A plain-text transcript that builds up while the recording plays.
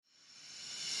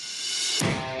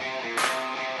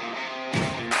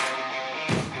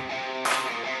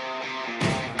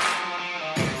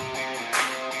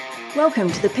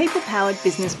Welcome to the People Powered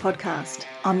Business Podcast.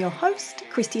 I'm your host,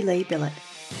 Christy Lee Billett.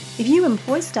 If you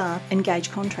employ staff,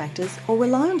 engage contractors, or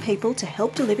rely on people to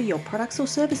help deliver your products or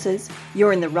services,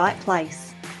 you're in the right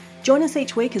place. Join us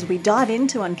each week as we dive in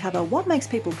to uncover what makes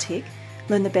people tick,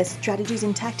 learn the best strategies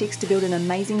and tactics to build an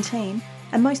amazing team,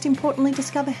 and most importantly,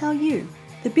 discover how you,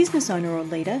 the business owner or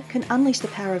leader, can unleash the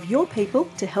power of your people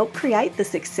to help create the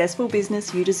successful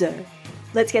business you deserve.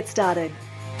 Let's get started.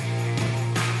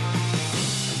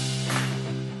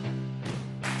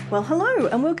 Well, hello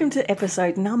and welcome to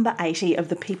episode number 80 of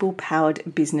the People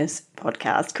Powered Business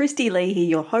Podcast. Christy Lee here,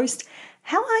 your host.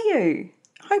 How are you?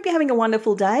 I hope you're having a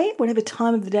wonderful day, whatever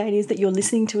time of the day it is that you're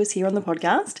listening to us here on the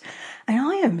podcast. And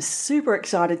I am super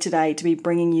excited today to be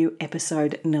bringing you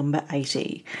episode number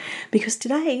 80 because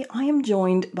today I am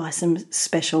joined by some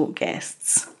special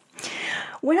guests.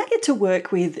 When I get to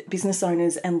work with business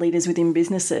owners and leaders within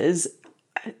businesses,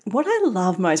 what I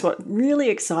love most, what really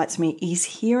excites me is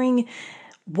hearing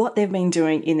what they've been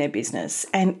doing in their business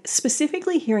and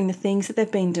specifically hearing the things that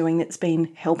they've been doing that's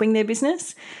been helping their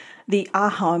business, the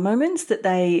aha moments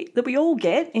that we all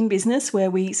get in business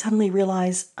where we suddenly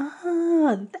realize,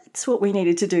 that's what we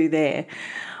needed to do there.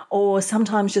 Or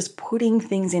sometimes just putting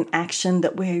things in action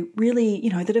that we're really,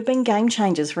 that have been game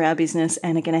changers for our business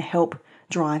and are going to help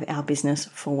drive our business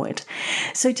forward.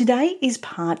 So today is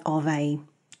part of a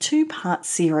two-part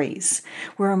series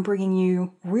where I'm bringing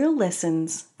you real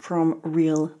lessons from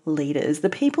real leaders. The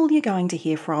people you're going to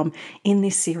hear from in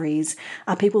this series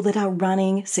are people that are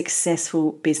running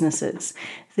successful businesses.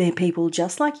 They're people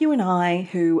just like you and I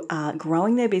who are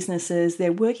growing their businesses.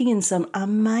 They're working in some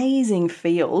amazing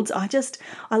fields.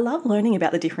 I love learning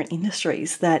about the different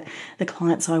industries that the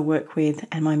clients I work with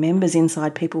and my members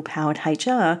inside People Powered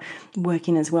HR work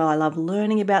in as well. I love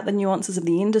learning about the nuances of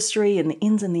the industry and the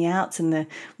ins and the outs and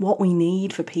what we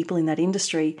need for people in that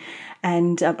industry.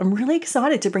 And I'm really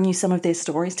excited to bring you some of their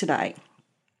stories today.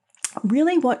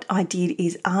 Really what I did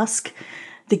is ask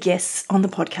the guests on the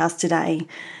podcast today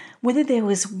whether there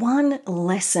was one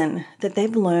lesson that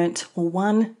they've learnt or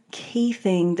one key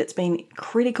thing that's been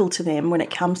critical to them when it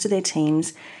comes to their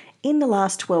teams in the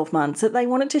last 12 months that they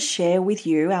wanted to share with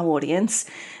you, our audience,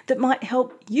 that might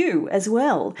help you as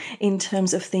well in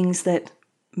terms of things that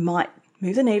might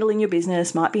move the needle in your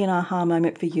business, might be an aha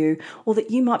moment for you, or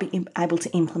that you might be able to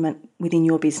implement within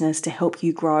your business to help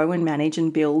you grow and manage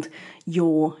and build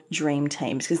your dream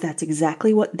teams, because that's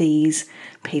exactly what these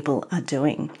people are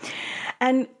doing.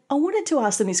 And I wanted to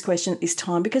ask them this question at this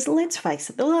time because let's face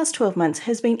it, the last 12 months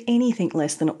has been anything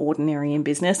less than ordinary in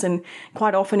business. And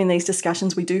quite often in these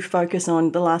discussions, we do focus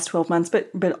on the last 12 months,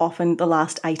 but often the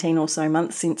last 18 or so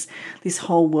months since this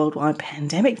whole worldwide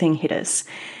pandemic thing hit us.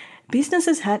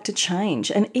 Businesses had to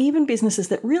change, and even businesses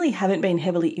that really haven't been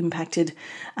heavily impacted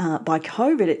by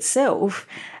COVID itself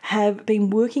have been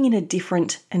working in a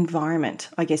different environment,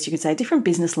 I guess you could say, a different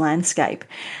business landscape.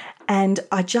 And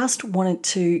I just wanted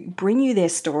to bring you their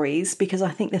stories because I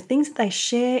think the things that they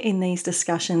share in these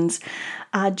discussions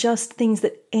are just things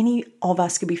that any of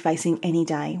us could be facing any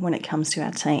day when it comes to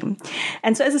our team.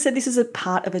 And so, as I said, this is a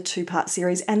part of a two-part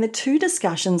series, and the two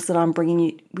discussions that I'm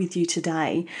bringing with you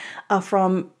today are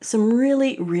from some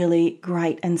really, really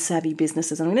great and savvy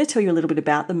businesses. I'm going to tell you a little bit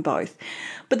about them both.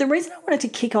 But the reason I wanted to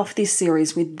kick off this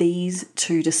series with these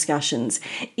two discussions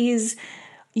is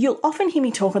you'll often hear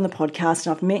me talk on the podcast,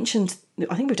 and I've mentioned,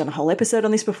 I think we've done a whole episode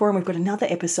on this before, and we've got another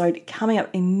episode coming up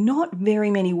in not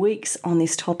very many weeks on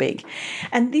this topic.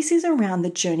 And this is around the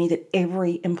journey that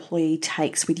every employee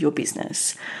takes with your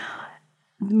business.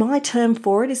 My term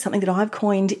for it is something that I've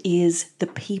coined is the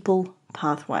people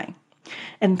pathway.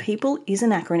 And people is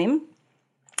an acronym,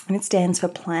 and it stands for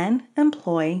plan,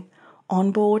 employ,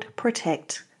 onboard,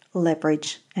 protect,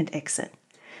 leverage, and exit.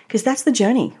 Because that's the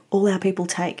journey all our people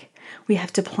take. We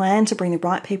have to plan to bring the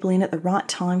right people in at the right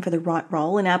time for the right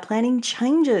role, and our planning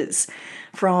changes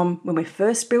from when we're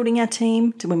first building our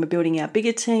team to when we're building our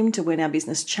bigger team to when our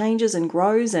business changes and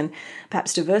grows and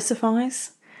perhaps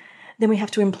diversifies. Then we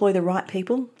have to employ the right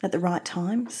people at the right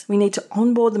times. We need to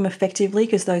onboard them effectively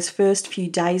because those first few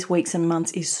days, weeks and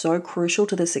months is so crucial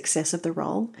to the success of the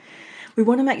role. We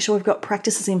want to make sure we've got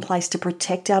practices in place to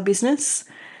protect our business.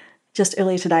 Just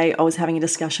earlier today, I was having a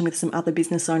discussion with some other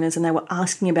business owners and they were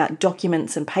asking about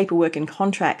documents and paperwork and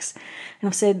contracts. And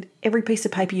I've said every piece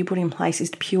of paper you put in place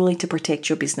is purely to protect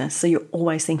your business. So you're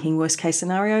always thinking worst case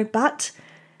scenario, but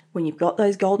when you've got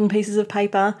those golden pieces of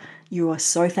paper, you are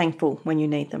so thankful when you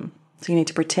need them. So you need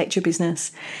to protect your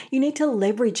business. You need to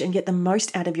leverage and get the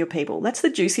most out of your people. That's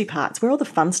the juicy part. It's where all the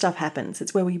fun stuff happens.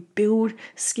 It's where we build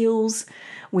skills,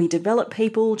 we develop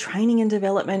people, training and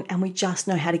development, and we just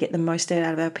know how to get the most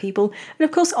out of our people. And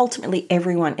of course, ultimately,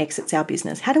 everyone exits our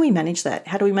business. How do we manage that?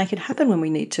 How do we make it happen when we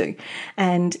need to?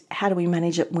 And how do we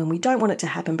manage it when we don't want it to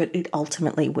happen, but it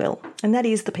ultimately will? And that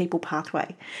is the people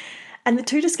pathway. And the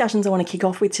two discussions I want to kick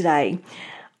off with today,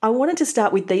 I wanted to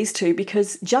start with these two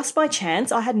because just by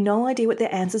chance, I had no idea what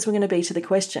their answers were going to be to the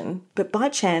question, but by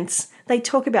chance, they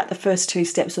talk about the first two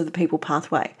steps of the people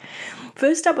pathway.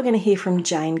 First up, we're going to hear from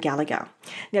Jane Gallagher.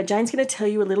 Now, Jane's going to tell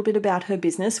you a little bit about her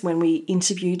business when we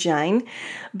interview Jane,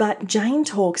 but Jane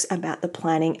talks about the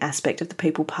planning aspect of the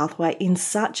people pathway in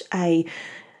such a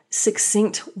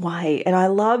succinct way. And I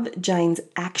love Jane's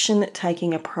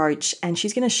action-taking approach, and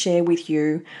she's going to share with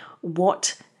you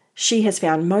what she has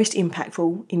found most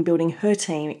impactful in building her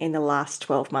team in the last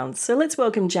 12 months. So let's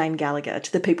welcome Jane Gallagher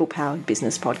to the People Powered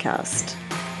Business Podcast.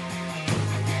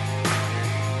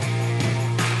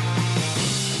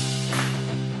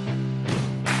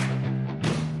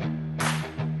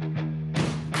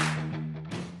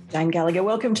 Jane Gallagher,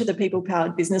 welcome to the People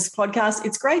Powered Business Podcast.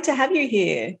 It's great to have you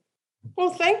here.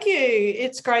 Well, thank you.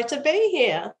 It's great to be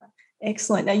here.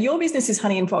 Excellent. Now, your business is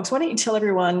Honey and Fox. Why don't you tell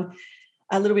everyone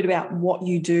a little bit about what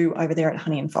you do over there at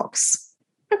Honey and Fox?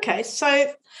 Okay,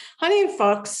 so Honey and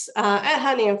Fox, at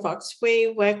Honey and Fox,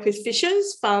 we work with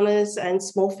fishers, farmers, and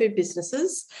small food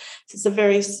businesses. So it's a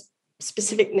very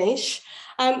specific niche.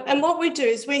 And what we do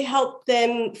is we help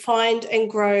them find and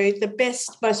grow the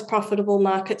best, most profitable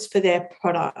markets for their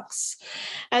products.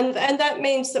 And that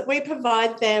means that we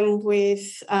provide them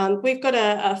with, we've got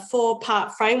a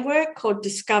 4-part framework called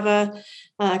Discover,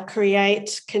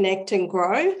 Create, Connect, and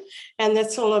Grow. And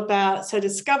that's all about, so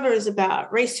Discover is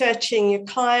about researching your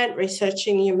client,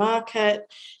 researching your market,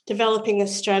 developing a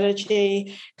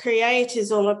strategy. Create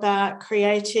is all about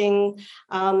creating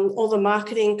all the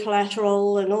marketing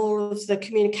collateral and all of the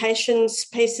communications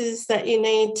pieces that you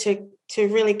need to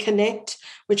really connect,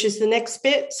 which is the next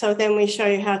bit. So then we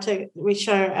show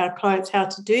our clients how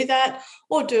to do that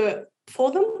or do it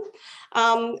for them.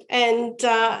 And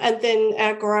then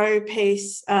our grow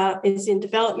piece is in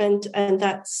development, and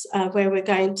that's where we're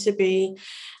going to be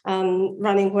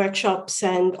running workshops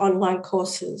and online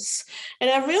courses. And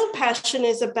our real passion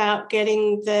is about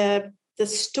getting the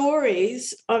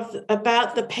stories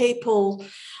about the people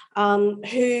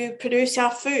who produce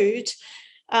our food,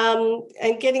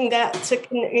 and getting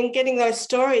those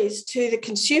stories to the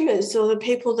consumers or the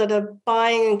people that are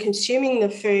buying and consuming the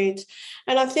food.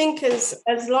 And I think as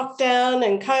lockdown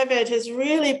and COVID has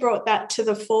really brought that to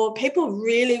the fore, people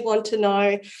really want to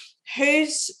know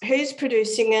who's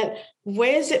producing it,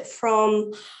 where's it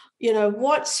from,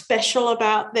 what's special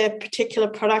about their particular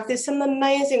product. There's some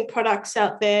amazing products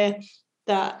out there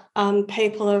that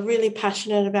people are really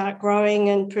passionate about growing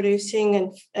and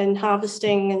producing and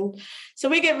harvesting. And so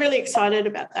we get really excited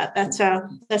about that. That's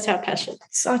our passion.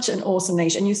 Such an awesome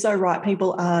niche. And you're so right.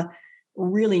 People are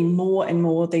really more and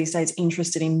more these days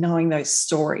interested in knowing those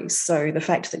stories. So the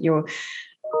fact that you're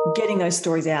getting those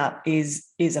stories out is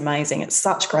amazing. It's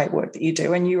such great work that you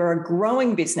do. And you are a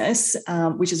growing business,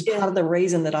 which is part of the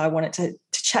reason that I wanted to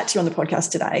chat to you on the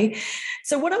podcast today.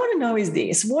 So what I want to know is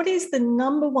this: what is the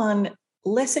number one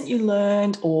lesson you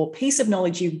learned or piece of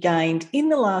knowledge you gained in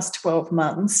the last 12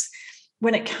 months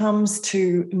when it comes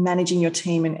to managing your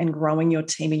team and growing your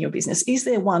team in your business? Is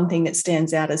there one thing that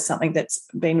stands out as something that's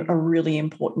been a really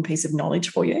important piece of knowledge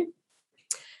for you?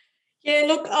 Yeah,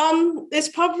 look, there's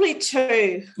probably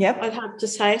two, I'd have to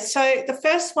say. So the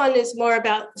first one is more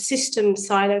about the system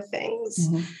side of things.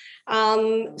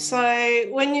 Mm-hmm. So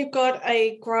when you've got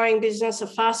a growing business, a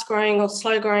fast growing or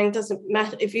slow growing, doesn't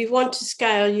matter. If you want to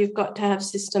scale, you've got to have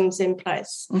systems in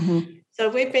place. Mm-hmm. So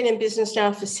we've been in business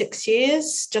now for 6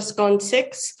 years, just gone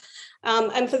 6.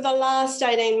 And for the last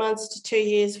 18 months to 2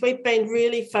 years, we've been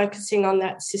really focusing on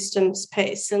that systems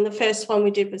piece. And the first one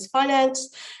we did was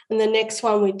finance, and the next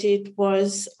one we did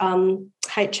was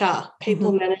HR,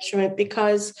 people management,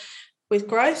 because with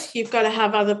growth, you've got to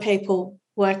have other people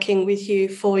working with you,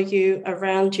 for you,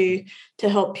 around you to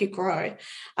help you grow.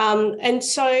 And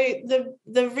so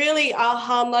the really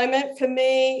aha moment for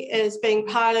me as being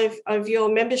part of your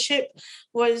membership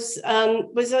was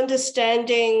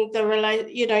understanding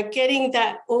getting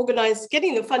that organized,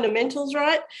 getting the fundamentals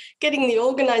right, getting the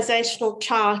organizational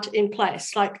chart in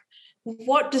place. Like,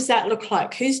 what does that look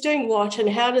like? Who's doing what and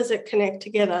how does it connect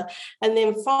together? And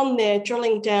then from there,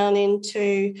 drilling down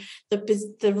into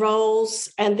the roles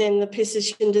and then the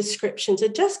position descriptions,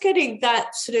 and just getting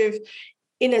that sort of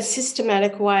in a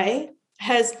systematic way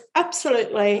has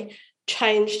absolutely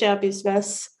changed our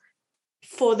business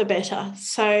for the better.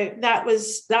 So that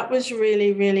was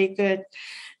really, really good.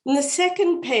 And the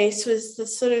second piece was the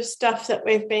sort of stuff that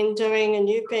we've been doing, and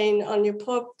you've been on your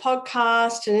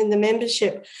podcast and in the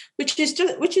membership, which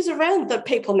is around the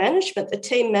people management, the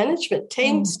team management.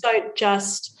 Teams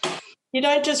you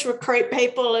don't just recruit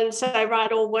people and say,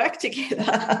 right, all work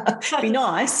together. Be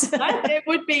nice. It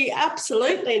would be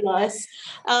absolutely nice.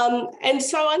 And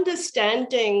so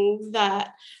understanding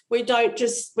that we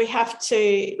have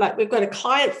to, like, we've got a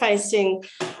client-facing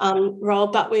role,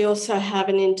 but we also have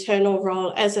an internal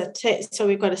role as a team. So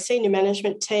we've got a senior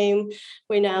management team.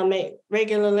 We now meet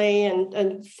regularly,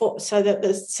 so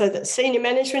that senior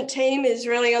management team is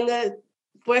really on the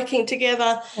working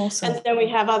together. Awesome. And then we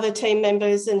have other team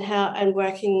members and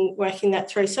working that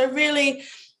through. So really,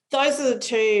 those are the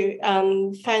two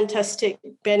fantastic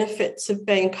benefits of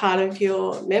being part of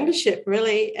your membership,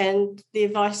 really, and the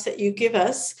advice that you give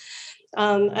us.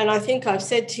 And I think I've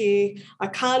said to you, I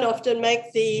can't often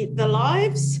make the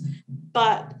lives,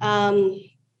 but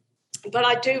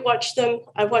I do watch them.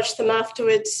 I watch them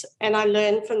afterwards and I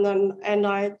learn from them, and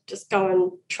I just go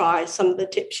and try some of the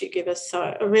tips you give us. So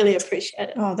I really appreciate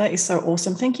it. Oh, that is so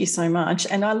awesome. Thank you so much.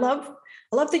 And I love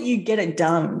that you get it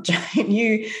done, Jane.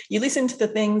 You listen to the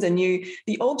things, and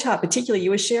the org chart particularly,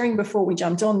 you were sharing before we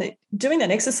jumped on that doing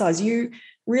that exercise, you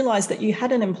realised that you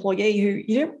had an employee who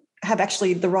you didn't have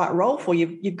actually the right role for.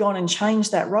 You've gone and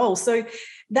changed that role. So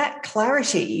that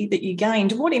clarity that you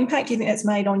gained, what impact do you think that's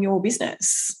made on your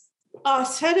business? Oh,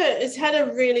 it's had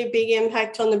a really big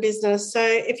impact on the business. So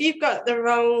if you've got the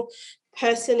wrong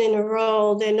person in a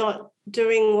role, they're not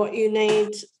doing what you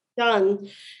need done,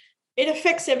 it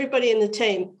affects everybody in the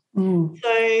team.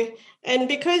 So, and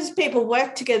because people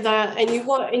work together, and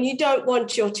you don't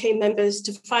want your team members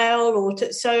to fail,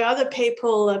 so other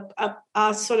people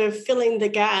are sort of filling the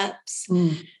gaps.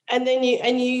 And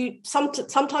then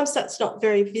sometimes that's not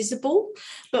very visible.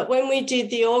 But when we did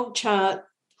the org chart,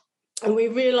 and we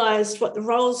realised what the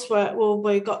roles were, well,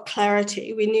 we got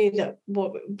clarity. We knew that,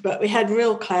 but we had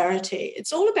real clarity.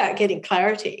 It's all about getting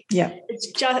clarity. Yeah,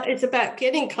 it's about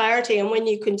getting clarity, and when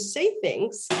you can see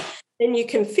things, then you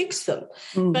can fix them.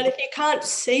 But if you can't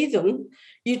see them,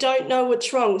 you don't know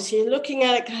what's wrong. So you're looking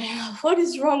at it going, oh, what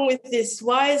is wrong with this?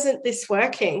 Why isn't this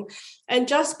working? And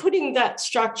just putting that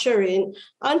structure in,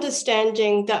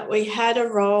 understanding that we had a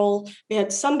role, we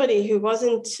had somebody who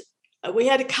wasn't. We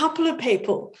had a couple of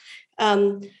people.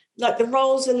 Like the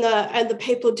roles and the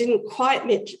people didn't quite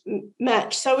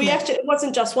match. So it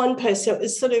wasn't just one person. It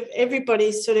was sort of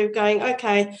everybody sort of going,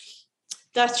 okay,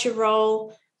 that's your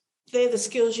role. They're the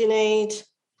skills you need.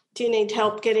 Do you need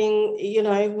help getting,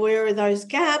 where are those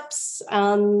gaps?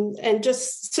 And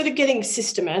just sort of getting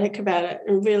systematic about it.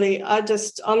 And really, I'm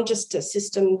just a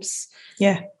systems.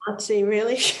 Yeah. Artsy,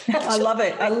 really. I love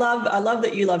it. I love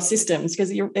that you love systems, because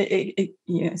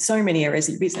so many areas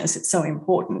of your business, it's so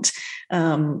important.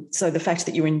 So the fact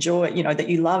that you enjoy, that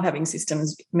you love having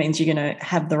systems means you're going to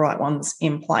have the right ones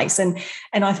in place. And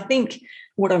I think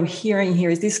what I'm hearing here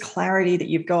is this clarity that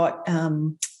you've got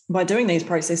by doing these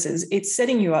processes. It's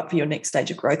setting you up for your next stage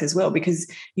of growth as well,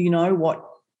 because you know what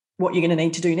you're going to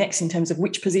need to do next in terms of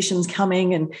which position's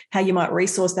coming and how you might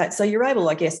resource that. So you're able,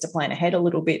 I guess, to plan ahead a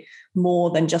little bit more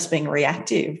than just being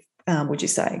reactive, would you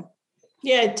say?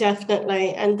 Yeah,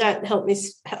 definitely. And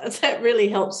that really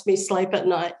helps me sleep at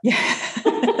night. Yeah.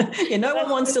 Yeah, no one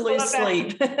wants to lose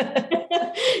sleep.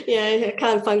 Yeah, I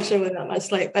can't function without my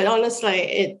sleep. But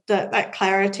honestly, that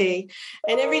clarity,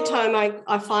 and every time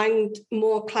I find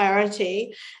more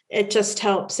clarity, it just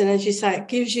helps. And as you say, it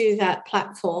gives you that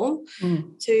platform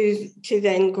to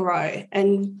then grow.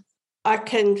 And I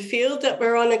can feel that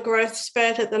we're on a growth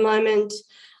spurt at the moment.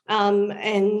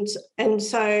 And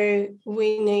so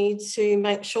we need to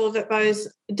make sure that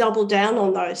double down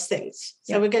on those things.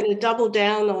 So we're going to double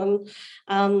down on,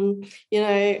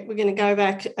 we're going to go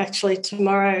back actually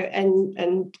tomorrow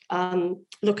and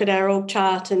look at our org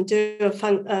chart and do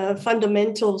a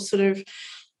fundamental sort of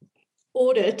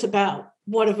audit about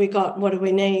what have we got, what do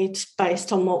we need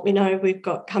based on what we know we've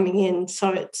got coming in.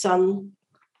 So it's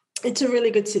a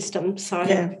really good system. So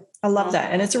yeah. I love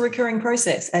that. And it's a recurring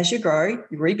process. As you grow,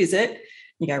 you revisit,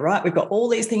 you go, right, we've got all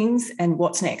these things, and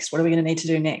what's next? What are we going to need to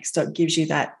do next? So it gives you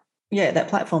that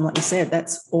platform, like you said.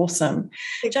 That's awesome.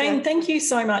 Exactly. Jane, thank you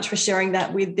so much for sharing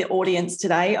that with the audience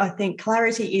today. I think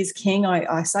clarity is king.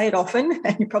 I say it often,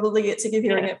 and you probably get sick of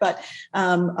hearing it, but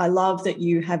I love that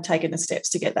you have taken the steps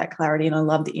to get that clarity, and I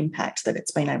love the impact that it's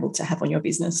been able to have on your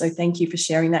business. So thank you for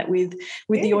sharing that with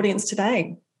the audience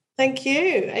today. Thank you,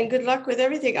 and good luck with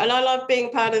everything. And I love being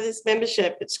part of this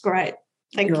membership. It's great.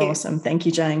 Thank you. You're awesome. Thank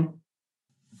you, Jane.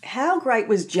 How great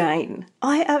was Jane?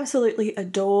 I absolutely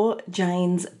adore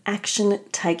Jane's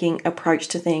action-taking approach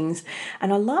to things,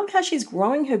 and I love how she's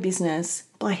growing her business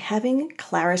by having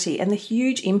clarity and the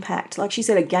huge impact, like she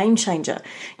said, a game changer,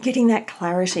 getting that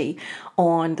clarity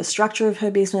on the structure of her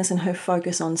business and her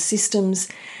focus on systems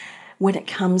when it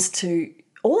comes to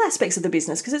all aspects of the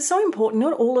business, because it's so important.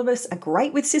 Not all of us are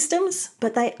great with systems,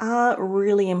 but they are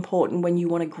really important when you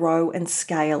want to grow and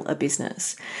scale a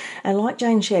business. And like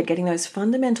Jane shared, getting those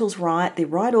fundamentals right, the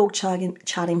right org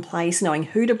chart in place, knowing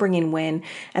who to bring in when,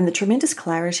 and the tremendous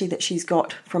clarity that she's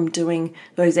got from doing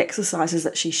those exercises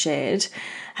that she shared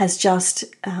has just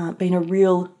been a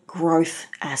real growth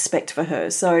aspect for her.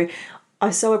 So I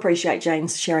so appreciate Jane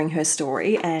sharing her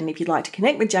story, and if you'd like to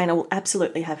connect with Jane, I will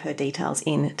absolutely have her details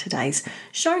in today's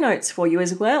show notes for you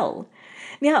as well.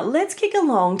 Now, let's kick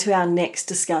along to our next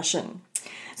discussion.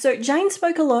 So Jane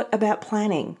spoke a lot about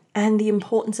planning and the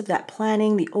importance of that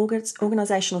planning, the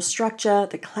organisational structure,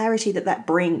 the clarity that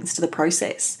brings to the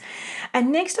process.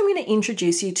 And next I'm going to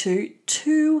introduce you to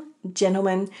two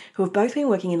gentlemen who have both been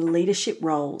working in leadership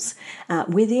roles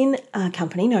within a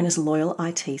company known as Loyal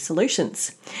IT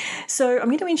Solutions. So I'm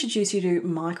going to introduce you to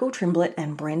Michael Trimblett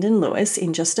and Brendan Lewis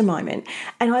in just a moment.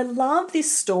 And I love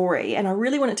this story, and I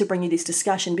really wanted to bring you this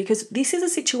discussion because this is a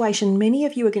situation many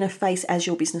of you are going to face as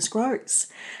your business grows.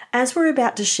 As we're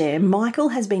about to share, Michael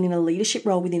has been in a leadership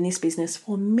role within this business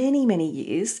for many, many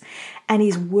years, and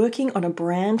is working on a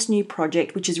brand new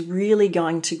project which is really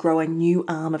going to grow a new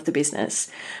arm of the business.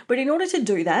 But in order to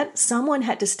do that, someone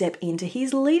had to step into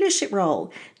his leadership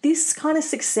role. This kind of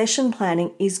succession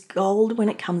planning is gold when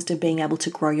it comes to being able to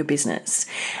grow your business.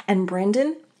 And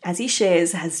Brendan, as he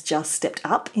shares, has just stepped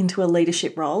up into a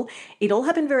leadership role. It all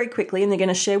happened very quickly, and they're going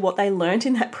to share what they learned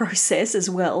in that process as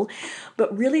well.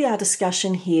 But really our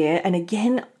discussion here, and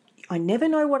again, I never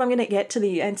know what I'm going to get to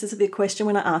the answers of the question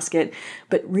when I ask it,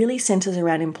 but really centers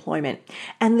around employment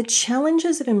and the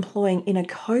challenges of employing in a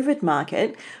COVID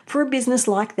market for a business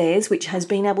like theirs, which has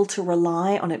been able to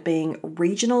rely on it being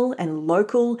regional and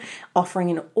local,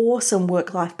 offering an awesome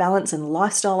work-life balance and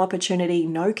lifestyle opportunity,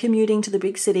 no commuting to the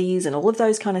big cities and all of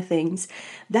those kind of things.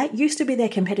 That used to be their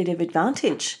competitive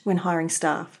advantage when hiring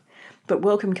staff. But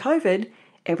welcome COVID,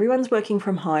 everyone's working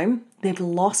from home. They've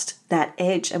lost that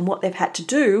edge and what they've had to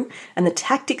do and the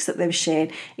tactics that they've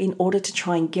shared in order to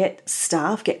try and get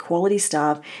quality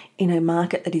staff in a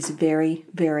market that is very,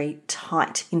 very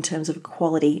tight in terms of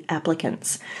quality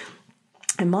applicants.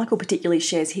 And Michael particularly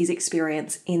shares his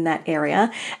experience in that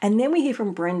area. And then we hear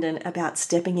from Brendan about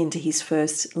stepping into his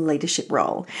first leadership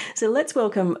role. So let's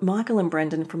welcome Michael and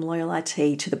Brendan from Loyal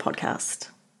IT to the podcast.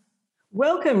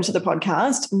 Welcome to the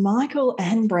podcast, Michael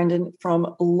and Brendan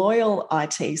from Loyal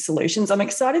IT Solutions. I'm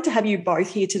excited to have you both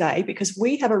here today because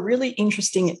we have a really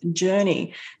interesting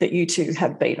journey that you two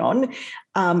have been on.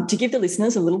 To give the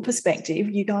listeners a little perspective,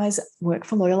 you guys work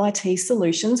for Loyal IT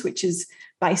Solutions, which is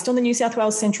based on the New South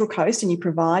Wales Central Coast, and you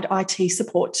provide IT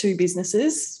support to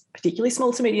businesses, particularly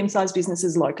small to medium-sized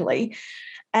businesses locally.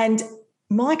 And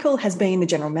Michael has been the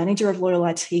general manager of Loyal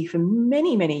IT for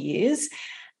many, many years.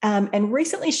 And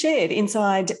recently shared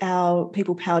inside our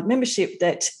People Powered membership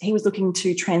that he was looking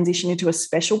to transition into a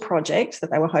special project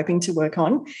that they were hoping to work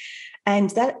on.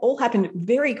 And that all happened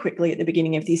very quickly at the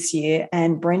beginning of this year.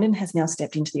 And Brendan has now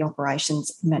stepped into the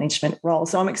operations management role.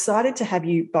 So I'm excited to have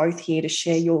you both here to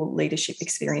share your leadership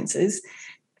experiences.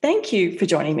 Thank you for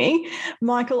joining me.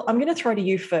 Michael, I'm going to throw to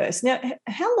you first. Now,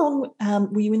 how long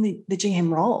were you in the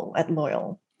GM role at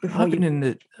Loyal? I've been in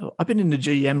the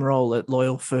GM role at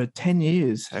Loyal for 10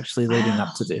 years, actually, leading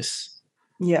up to this.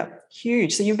 Yeah,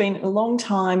 huge. So you've been a long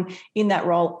time in that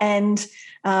role, and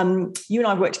you and I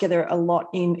have worked together a lot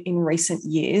in recent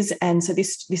years. And so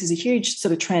this is a huge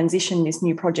sort of transition, this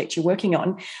new project you're working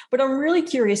on. But I'm really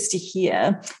curious to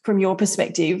hear from your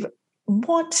perspective,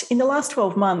 what in the last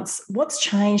 12 months, what's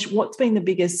changed? What's been the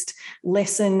biggest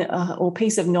lesson or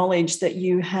piece of knowledge that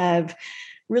you have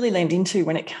really leaned into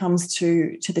when it comes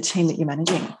to the team that you're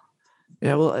managing?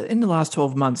 Yeah, well, in the last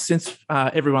 12 months, since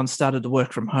everyone started to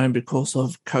work from home because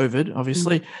of COVID,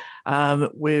 obviously,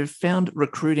 we've found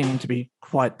recruiting to be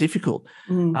quite difficult.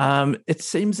 It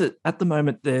seems that at the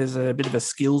moment there's a bit of a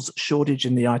skills shortage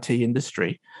in the IT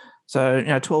industry. So,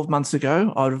 12 months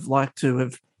ago, I would have liked to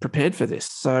have prepared for this.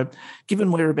 So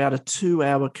given we're about a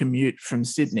 2-hour commute from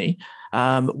Sydney,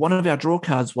 one of our draw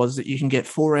cards was that you can get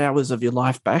 4 hours of your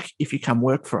life back if you come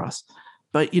work for us.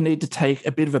 But you need to take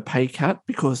a bit of a pay cut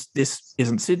because this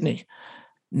isn't Sydney.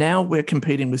 Now we're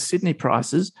competing with Sydney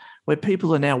prices where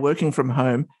people are now working from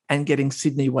home and getting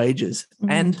Sydney wages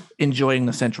and enjoying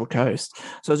the Central Coast.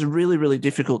 So it's really, really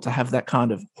difficult to have that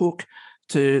kind of hook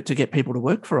to get people to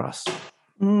work for us.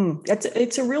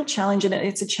 It's a real challenge, and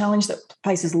it's a challenge that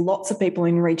faces lots of people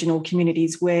in regional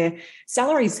communities where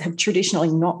salaries have traditionally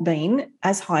not been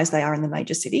as high as they are in the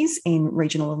major cities in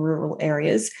regional and rural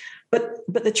areas.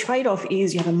 But the trade-off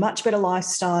is you have a much better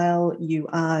lifestyle, you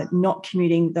are not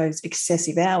commuting those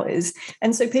excessive hours.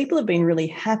 And so people have been really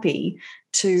happy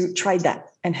to trade that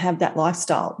and have that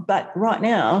lifestyle. But right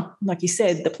now, like you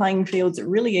said, the playing fields are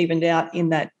really evened out in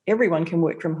that everyone can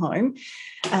work from home.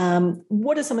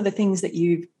 What are some of the things that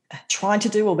you've tried to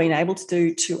do or been able to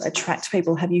do to attract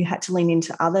people? Have you had to lean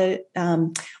into other,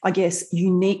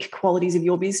 unique qualities of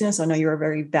your business? I know you're a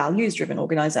very values-driven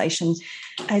organisation.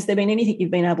 Has there been anything you've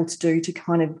been able to do to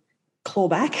kind of claw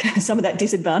back some of that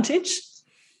disadvantage?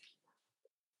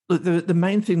 The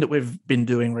main thing that we've been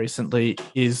doing recently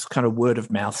is kind of word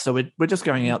of mouth. So we're just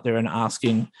going out there and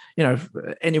asking,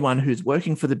 anyone who's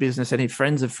working for the business, any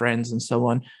friends of friends and so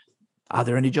on, are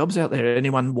there any jobs out there?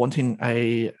 Anyone wanting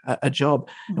a job?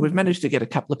 And we've managed to get a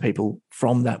couple of people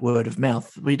from that word of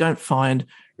mouth. We don't find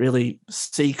really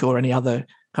Seek or any other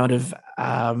kind of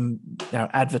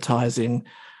advertising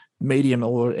medium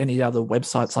or any other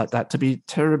websites like that to be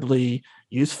terribly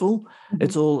useful.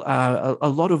 It's all a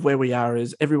lot of where we are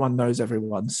is everyone knows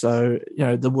everyone. So,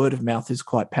 the word of mouth is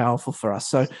quite powerful for us.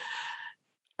 So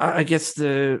I guess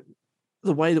the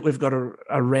way that we've got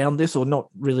around this, or not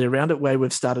really around it, where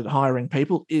we've started hiring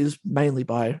people is mainly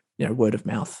by, word of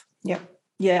mouth. Yeah.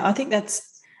 Yeah. I think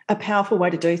that's a powerful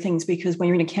way to do things, because when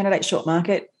you're in a candidate short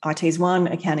market, IT's one,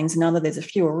 accounting's another, there's a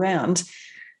few around.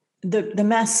 The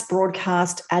mass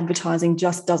broadcast advertising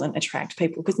just doesn't attract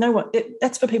people, because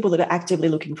that's for people that are actively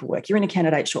looking for work. You're in a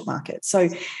candidate short market. So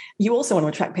you also want to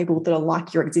attract people that are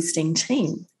like your existing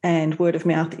team, and word of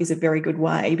mouth is a very good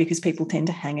way, because people tend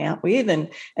to hang out with and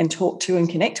talk to and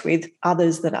connect with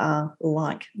others that are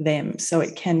like them. So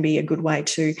it can be a good way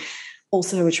to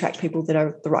also attract people that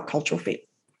are the right cultural fit.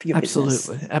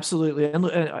 Absolutely. And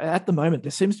at the moment,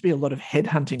 there seems to be a lot of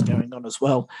headhunting going on as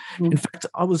well. In fact,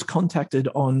 I was contacted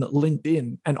on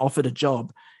LinkedIn and offered a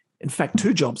job. In fact,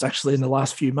 2 jobs actually in the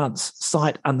last few months,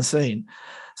 sight unseen.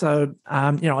 So,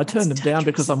 I turned them down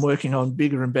because I'm working on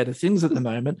bigger and better things at the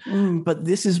moment. But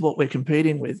this is what we're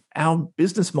competing with. Our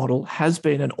business model has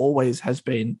been and always has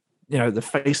been, the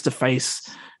face-to-face,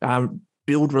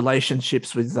 build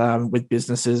relationships with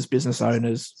businesses, business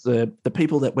owners, the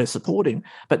people that we're supporting.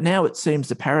 But now it seems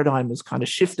the paradigm has kind of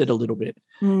shifted a little bit.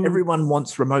 Everyone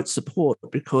wants remote support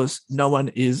because no one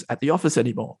is at the office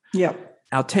anymore. Yeah.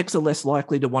 Our techs are less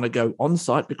likely to want to go on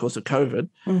site because of COVID.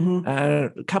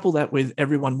 Couple that with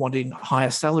everyone wanting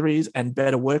higher salaries and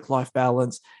better work-life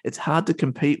balance. It's hard to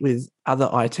compete with other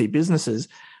IT businesses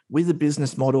with a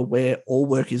business model where all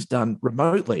work is done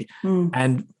remotely.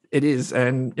 And it is,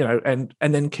 and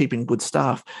then keeping good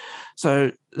staff.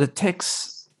 So the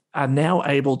techs are now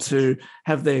able to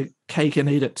have their cake and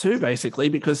eat it too, basically,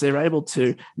 because they're able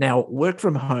to now work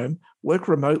from home, work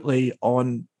remotely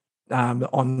on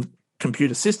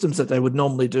computer systems that they would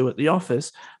normally do at the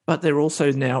office, but they're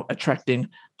also now attracting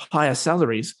higher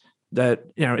salaries that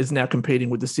is now competing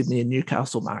with the Sydney and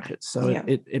Newcastle markets. So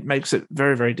it makes it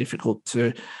very, very difficult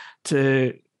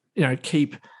to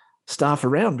keep staff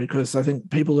around, because I think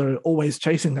people are always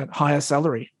chasing that higher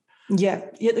salary. Yeah,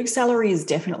 the salary is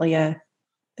definitely a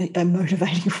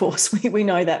motivating force. We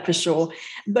know that for sure.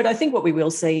 But I think what we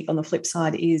will see on the flip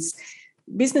side is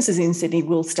businesses in Sydney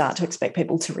will start to expect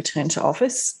people to return to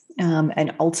office,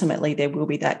 and ultimately there will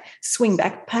be that swing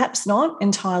back, perhaps not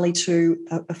entirely to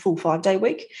a full 5-day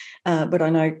week. But I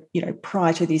know,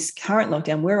 prior to this current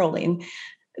lockdown we're all in,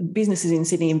 businesses in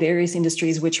Sydney in various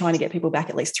industries were trying to get people back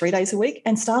at least 3 days a week,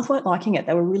 and staff weren't liking it.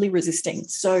 They were really resisting.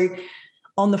 So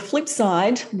on the flip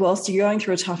side, whilst you're going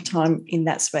through a tough time in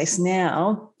that space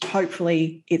now,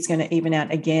 hopefully it's going to even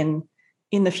out again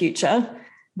in the future,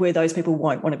 where those people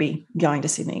won't want to be going to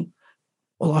Sydney.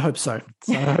 Well, I hope so.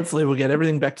 So hopefully we'll get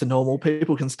everything back to normal.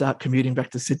 People can start commuting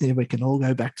back to Sydney and we can all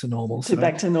go back to normal.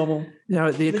 Back to normal.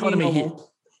 The economy here,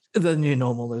 the new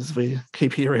normal, as we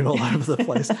keep hearing all over the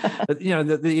place. But,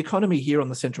 the economy here on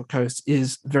the Central Coast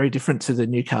is very different to the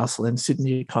Newcastle and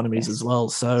Sydney economies as well.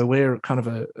 So we're kind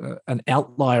of an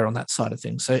outlier on that side of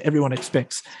things. So everyone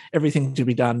expects everything to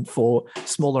be done for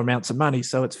smaller amounts of money.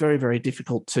 So it's very, very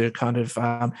difficult to kind of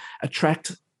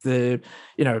attract the,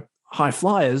 high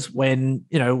flyers when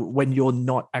you're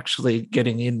not actually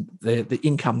getting in the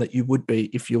income that you would be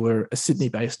if you were a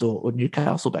Sydney-based or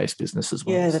Newcastle-based business as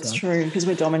well. Yeah, that's true, because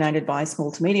we're dominated by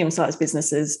small to medium-sized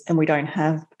businesses, and we don't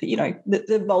have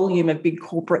the volume of big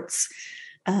corporates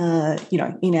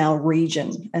in our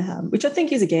region, which I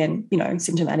think is, again,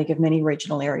 symptomatic of many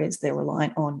regional areas. They're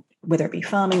reliant on whether it be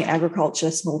farming,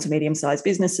 agriculture, small to medium-sized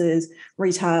businesses,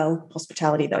 retail,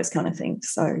 hospitality, those kind of things.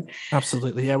 So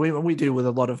absolutely, yeah, we deal with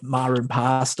a lot of ma and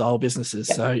pa style businesses.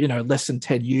 Yep. So less than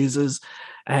 10 users,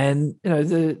 and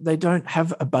they don't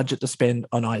have a budget to spend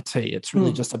on IT. It's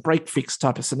really just a break fix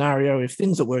type of scenario. If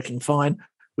things are working fine,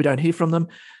 we don't hear from them.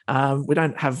 We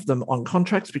don't have them on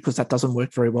contracts because that doesn't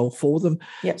work very well for them.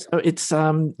 Yep. So it's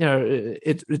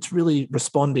it's really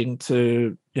responding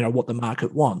to what the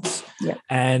market wants. Yep.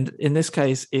 And in this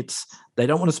case, they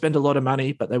don't want to spend a lot of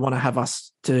money, but they want to have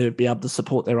us to be able to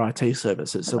support their IT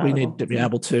services. So we need to be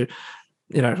able to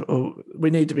we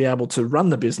need to be able to run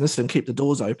the business and keep the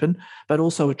doors open, but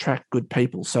also attract good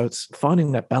people. So it's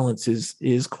finding that balance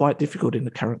is quite difficult in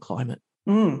the current climate.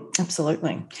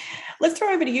 Absolutely. Let's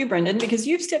throw over to you, Brendan, because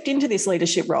you've stepped into this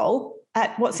leadership role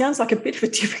at what sounds like a bit of a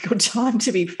difficult time,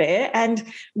 to be fair, and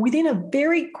within a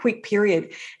very quick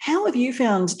period. How have you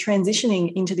found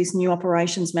transitioning into this new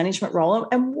operations management role,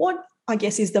 and what, I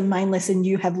guess, is the main lesson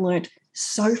you have learnt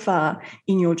so far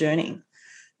in your journey?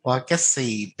 Well, I guess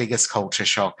the biggest culture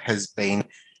shock has been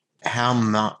how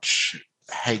much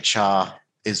HR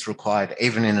is required,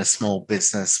 even in a small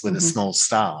business with a small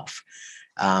staff.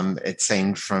 It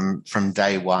seemed from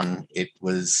day one, it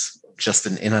was just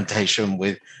an inundation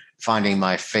with finding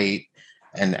my feet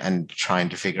and trying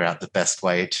to figure out the best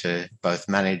way to both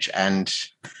manage and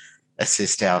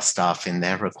assist our staff in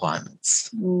their requirements.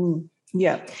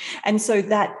 Yeah. And so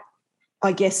that,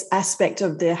 I guess, aspect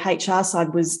of the HR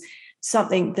side was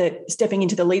something that, stepping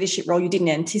into the leadership role, you didn't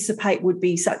anticipate would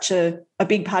be such a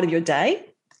big part of your day?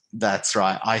 That's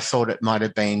right. I thought it might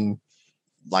have been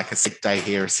like a sick day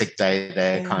here, a sick day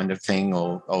there kind of thing,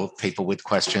 or people with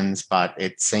questions, but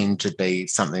it seemed to be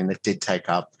something that did take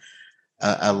up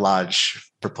a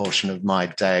large proportion of my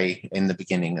day in the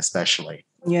beginning, especially.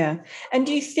 Yeah. And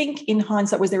do you think, in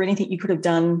hindsight, was there anything you could have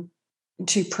done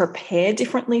to prepare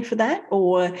differently for that,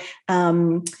 or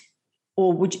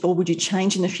would you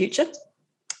change in the future?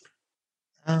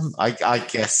 I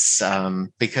guess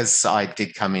because I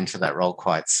did come into that role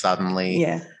quite suddenly.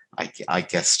 Yeah. I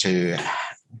guess to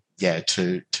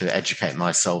educate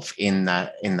myself in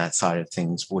that side of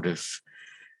things would have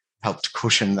helped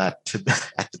cushion that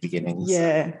at the beginning.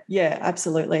 Yeah,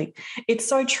 absolutely. It's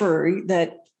so true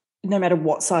that no matter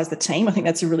what size the team, I think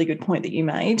that's a really good point that you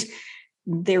made,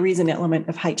 there is an element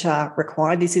of HR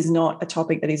required. This is not a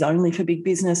topic that is only for big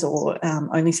business or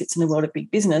only sits in the world of big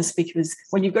business, because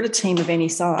when you've got a team of any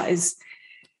size,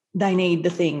 they need the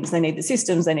things, they need the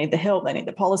systems, they need the help, they need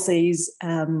the policies,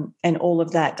 and all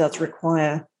of that does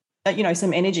require,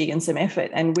 some energy and some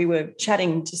effort. And we were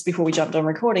chatting just before we jumped on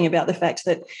recording about the fact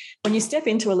that when you step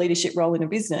into a leadership role in a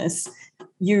business,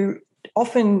 you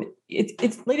often,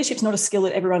 leadership's not a skill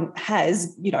that everyone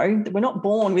has. We're not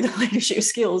born with leadership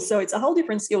skills. So it's a whole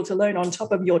different skill to learn on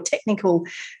top of your technical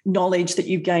knowledge that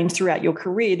you've gained throughout your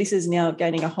career. This is now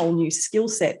gaining a whole new skill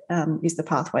set, is the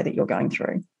pathway that you're going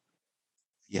through.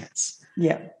 Yes.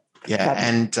 Yeah.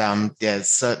 And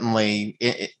certainly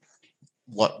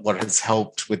what has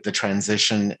helped with the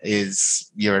transition is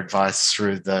your advice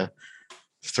through the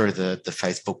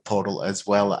Facebook portal, as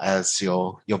well as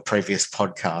your previous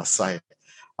podcasts.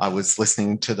 I was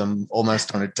listening to them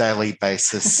almost on a daily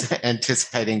basis,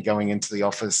 anticipating going into the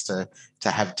office to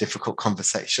have difficult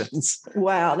conversations.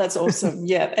 Wow, that's awesome.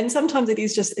 Yeah. And sometimes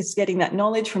it's getting that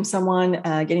knowledge from someone,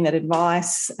 getting that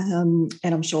advice. And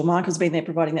I'm sure Michael's been there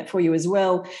providing that for you as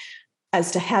well,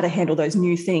 as to how to handle those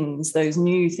new things that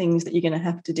you're going to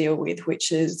have to deal with,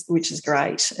 which is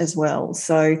great as well.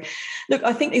 So, look,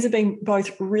 I think these have been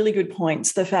both really good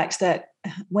points. The fact that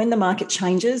when the market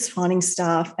changes, finding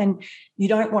staff, and you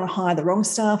don't want to hire the wrong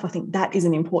staff, I think that is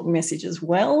an important message as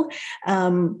well.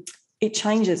 It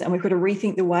changes, and we've got to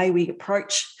rethink the way we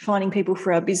approach finding people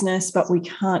for our business, but we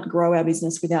can't grow our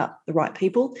business without the right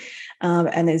people.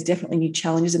 And there's definitely new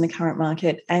challenges in the current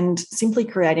market, and simply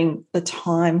creating the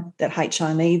time that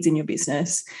HR needs in your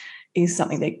business is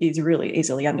something that is really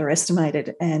easily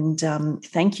underestimated. And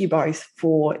thank you both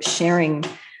for sharing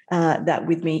that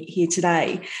with me here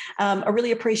today. I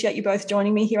really appreciate you both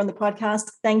joining me here on the podcast.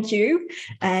 Thank you.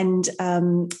 And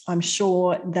I'm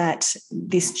sure that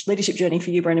this leadership journey for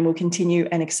you, Brendan, will continue,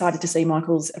 and excited to see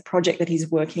Michael's project that he's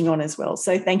working on as well.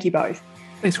 So thank you both.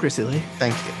 Thanks, Chrissy Lee.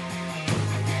 Thank you.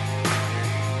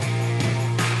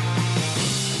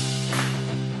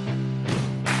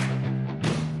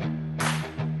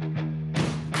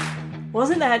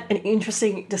 Wasn't that an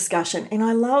interesting discussion? And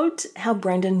I loved how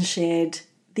Brendan shared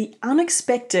the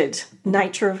unexpected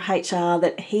nature of HR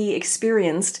that he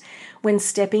experienced when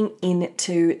stepping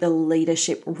into the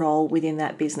leadership role within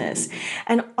that business.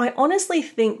 And I honestly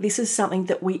think this is something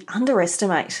that we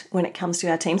underestimate when it comes to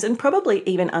our teams, and probably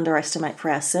even underestimate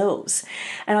for ourselves.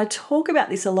 And I talk about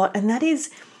this a lot, and that is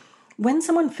when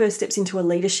someone first steps into a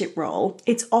leadership role,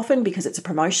 it's often because it's a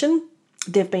promotion.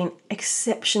 They've been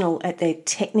exceptional at their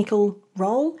technical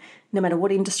role. No matter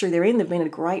what industry they're in, they've been a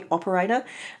great operator.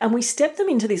 And we step them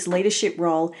into this leadership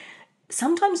role,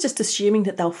 sometimes just assuming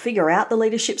that they'll figure out the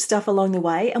leadership stuff along the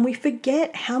way. And we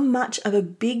forget how much of a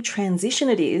big transition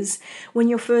it is when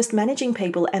you're first managing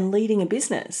people and leading a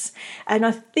business. And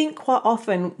I think quite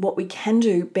often what we can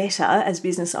do better as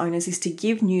business owners is to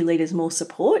give new leaders more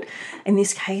support. In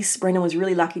this case, Brendan was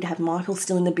really lucky to have Michael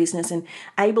still in the business and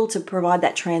able to provide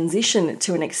that transition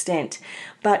to an extent.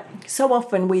 But so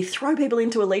often we throw people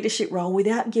into a leadership role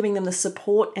without giving them the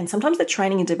support and sometimes the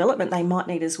training and development they might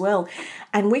need as well.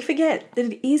 And we forget that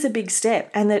it is a big step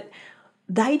and that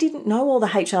they didn't know all the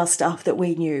HR stuff that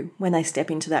we knew when they step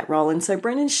into that role. And so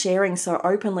Brendan's sharing so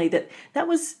openly that that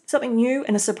was something new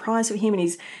and a surprise for him.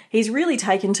 And he's really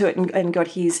taken to it and got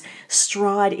his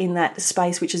stride in that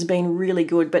space, which has been really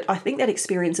good. But I think that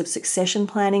experience of succession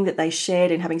planning that they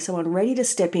shared and having someone ready to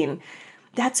step in,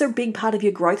 that's a big part of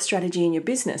your growth strategy in your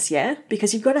business, yeah?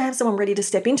 Because you've got to have someone ready to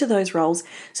step into those roles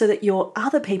so that your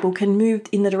other people can move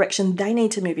in the direction they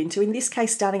need to move into. In this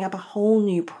case, starting up a whole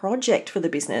new project for the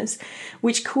business,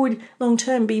 which could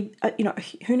long-term be,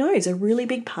 who knows, a really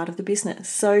big part of the business.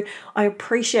 So I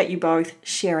appreciate you both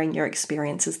sharing your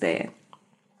experiences there.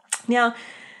 Now,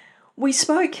 we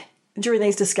spoke during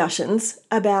these discussions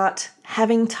about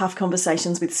having tough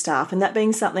conversations with staff, and that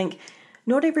being something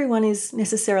not everyone is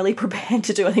necessarily prepared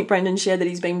to do. I think Brendan shared that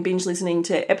he's been binge listening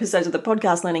to episodes of the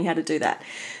podcast learning how to do that.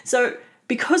 So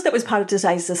because that was part of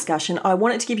today's discussion, I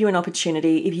wanted to give you an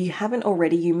opportunity. If you haven't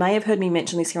already, you may have heard me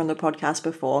mention this here on the podcast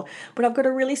before, but I've got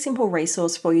a really simple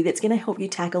resource for you that's going to help you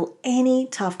tackle any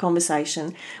tough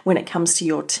conversation when it comes to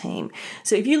your team.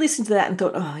 So if you listened to that and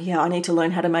thought, oh yeah, I need to learn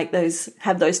how to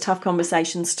have those tough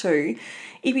conversations too,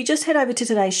 if you just head over to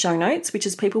today's show notes, which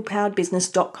is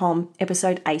peoplepoweredbusiness.com,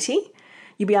 episode 80,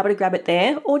 you'll be able to grab it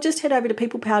there, or just head over to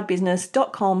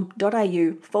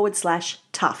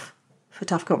peoplepoweredbusiness.com.au/tough for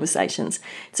tough conversations.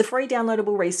 It's a free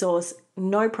downloadable resource.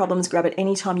 No problems. Grab it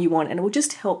anytime you want, and it will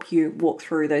just help you walk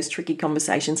through those tricky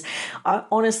conversations. I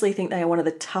honestly think they are one of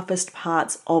the toughest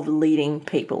parts of leading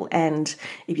people. And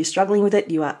if you're struggling with it,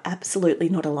 you are absolutely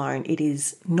not alone. It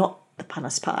is not the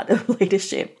funnest part of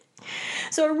leadership.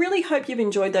 So I really hope you've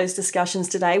enjoyed those discussions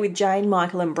today with Jane,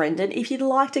 Michael and Brendan. If you'd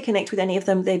like to connect with any of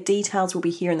them, their details will be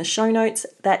here in the show notes.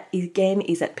 That again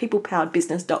is at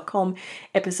peoplepoweredbusiness.com,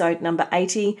 episode number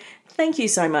 80. Thank you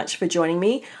so much for joining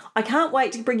me. I can't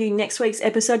wait to bring you next week's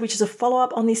episode, which is a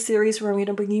follow-up on this series where I'm going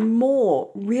to bring you more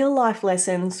real-life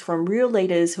lessons from real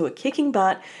leaders who are kicking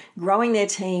butt, growing their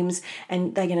teams,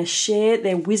 and they're going to share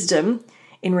their wisdom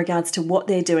in regards to what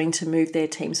they're doing to move their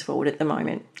teams forward at the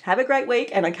moment. Have a great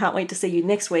week, and I can't wait to see you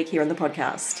next week here on the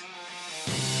podcast.